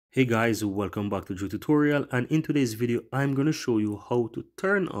Hey guys, welcome back to Drew Tutorial, and in today's video I'm going to show you how to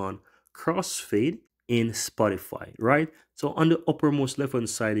turn on crossfade in Spotify, right? So on the uppermost left hand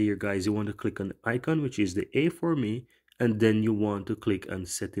side here guys, you want to click on the icon, which is the A for me, and then you want to click on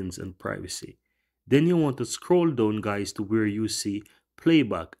settings and privacy. Then you want to scroll down guys to where you see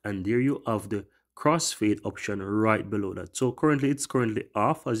playback, and there you have the crossfade option right below that. So currently it's currently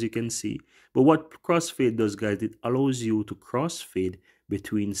off, as you can see, but what crossfade does guys, it allows you to crossfade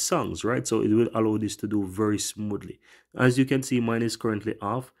between songs, right? So it will allow this to do very smoothly. As you can see, mine is currently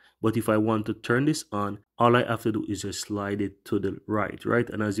off, but if I want to turn this on, all I have to do is just slide it to the right?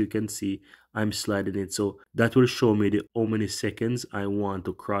 And as you can see, I'm sliding it. So that will show me the how many seconds I want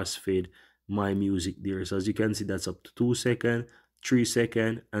to crossfade my music there. So as you can see, that's up to 2 seconds, 3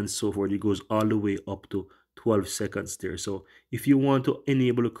 seconds, and so forth. It goes all the way up to 12 seconds there. So if you want to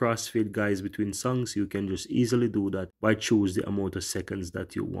enable a crossfade guys between songs, you can just easily do that by choose the amount of seconds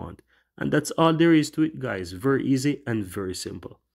that you want. And that's all there is to it guys. Very easy and very simple.